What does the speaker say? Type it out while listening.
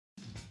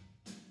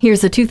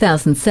Here's a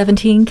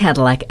 2017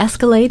 Cadillac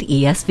Escalade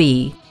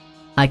ESV.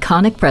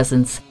 Iconic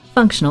presence,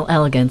 functional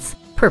elegance,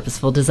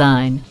 purposeful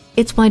design.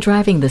 It's why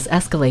driving this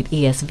Escalade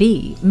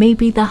ESV may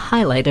be the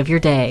highlight of your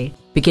day.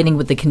 Beginning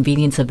with the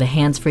convenience of the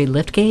hands-free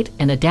liftgate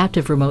and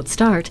adaptive remote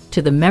start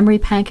to the memory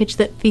package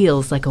that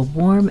feels like a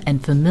warm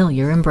and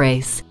familiar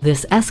embrace,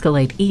 this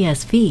Escalade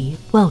ESV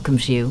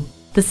welcomes you.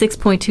 The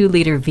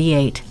 6.2-liter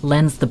V8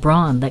 lends the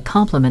brawn that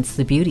complements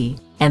the beauty,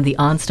 and the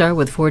OnStar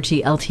with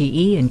 4G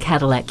LTE and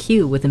Cadillac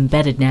Q with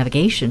embedded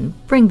navigation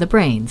bring the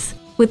brains.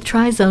 With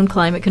tri-zone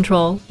climate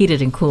control,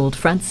 heated and cooled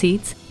front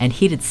seats, and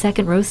heated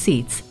second-row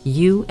seats,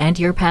 you and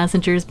your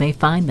passengers may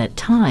find that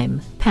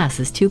time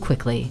passes too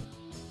quickly.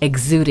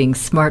 Exuding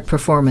smart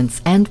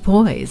performance and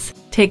poise,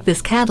 take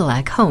this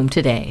Cadillac home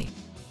today.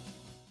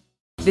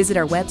 Visit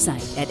our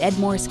website at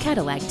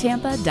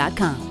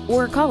edmorsecadillactampa.com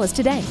or call us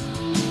today.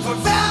 For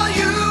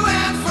value.